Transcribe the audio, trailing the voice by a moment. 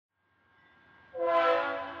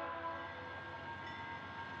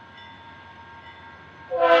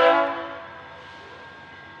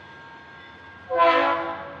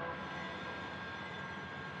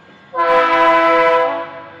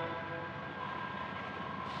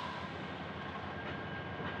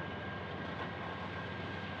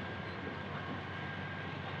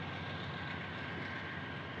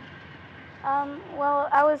Well,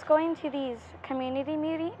 I was going to these community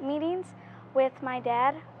meetings with my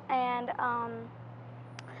dad, and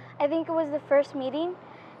I think it was the first meeting,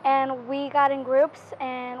 and we got in groups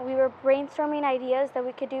and we were brainstorming ideas that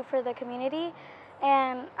we could do for the community.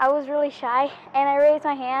 And I was really shy, and I raised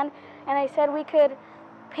my hand and I said we could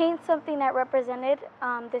paint something that represented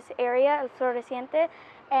this area, Floreciente,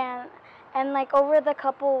 and like over the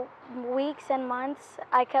couple weeks and months,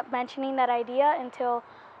 I kept mentioning that idea until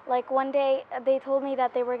like one day they told me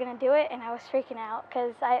that they were gonna do it, and I was freaking out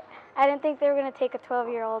because I didn't think they were gonna take a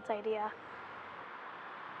 12-year-old's idea.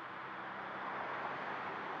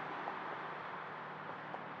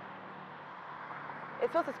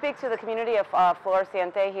 It's supposed to speak to the community of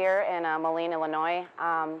Floreciente here in Moline, Illinois.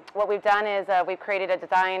 What we've done is we've created a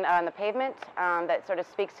design on the pavement that sort of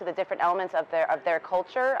speaks to the different elements of their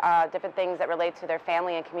culture, different things that relate to their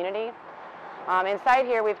family and community. Inside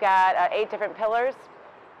here we've got 8 different pillars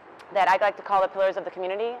that I like to call the pillars of the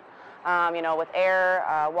community, you know, with air,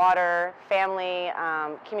 water, family,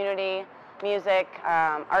 community, music,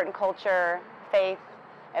 art and culture, faith,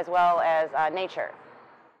 as well as nature.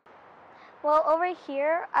 Well, over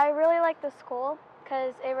here, I really like the skull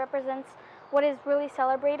because it represents what is really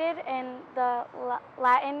celebrated in the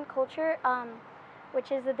Latin culture,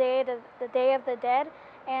 which is the Day of the Dead.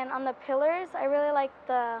 And on the pillars, I really like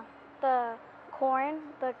the corn,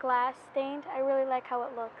 the glass stained. I really like how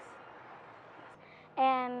it looks.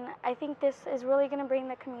 And I think this is really going to bring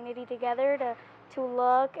the community together to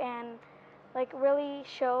look and like really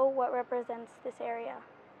show what represents this area.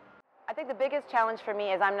 I think the biggest challenge for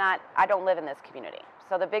me is I don't live in this community.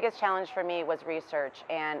 So the biggest challenge for me was research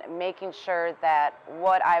and making sure that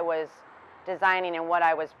what I was designing and what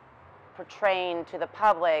I was portraying to the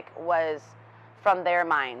public was from their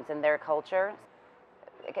minds and their culture.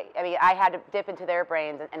 I mean, I had to dip into their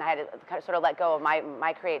brains and I had to kind of sort of let go of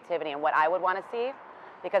my creativity and what I would want to see,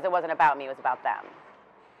 because it wasn't about me, it was about them.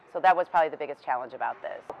 So that was probably the biggest challenge about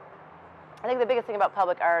this. I think the biggest thing about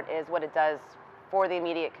public art is what it does for the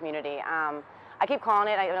immediate community. I keep calling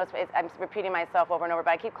it, I know I'm repeating myself over and over,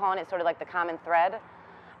 but I keep calling it sort of like the common thread.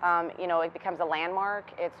 You know, it becomes a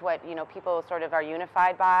landmark. It's what, you know, people sort of are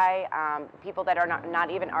unified by. People that are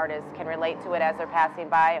not even artists can relate to it as they're passing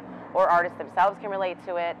by, or artists themselves can relate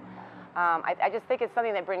to it. I just think it's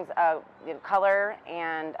something that brings you know, color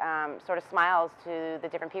and sort of smiles to the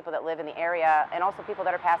different people that live in the area, and also people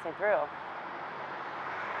that are passing through.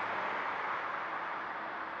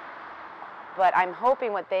 But I'm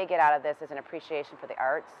hoping what they get out of this is an appreciation for the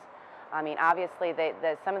arts. I mean, obviously,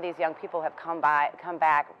 some of these young people have come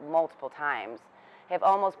back multiple times, have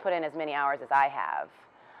almost put in as many hours as I have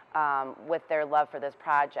with their love for this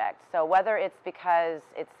project. So whether it's because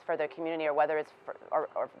it's for their community, or whether it's or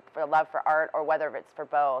for love for art, or whether it's for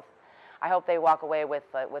both, I hope they walk away with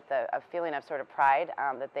a feeling of sort of pride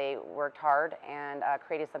that they worked hard and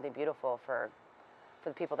created something beautiful for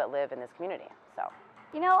the people that live in this community. So.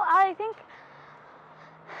 You know, I think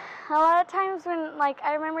a lot of times when, like,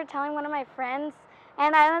 I remember telling one of my friends,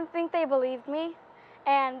 and I don't think they believed me,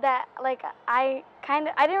 and that, like, I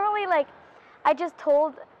didn't really, like, I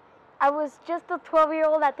was just a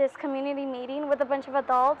 12-year-old at this community meeting with a bunch of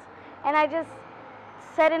adults, and I just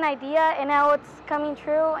said an idea, and now it's coming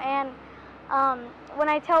true. And when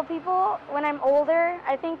I tell people when I'm older,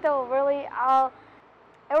 I think it would really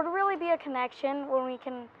be a connection when we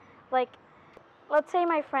can, like, let's say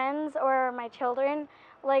my friends or my children,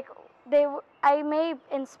 like I may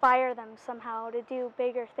inspire them somehow to do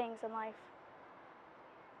bigger things in life.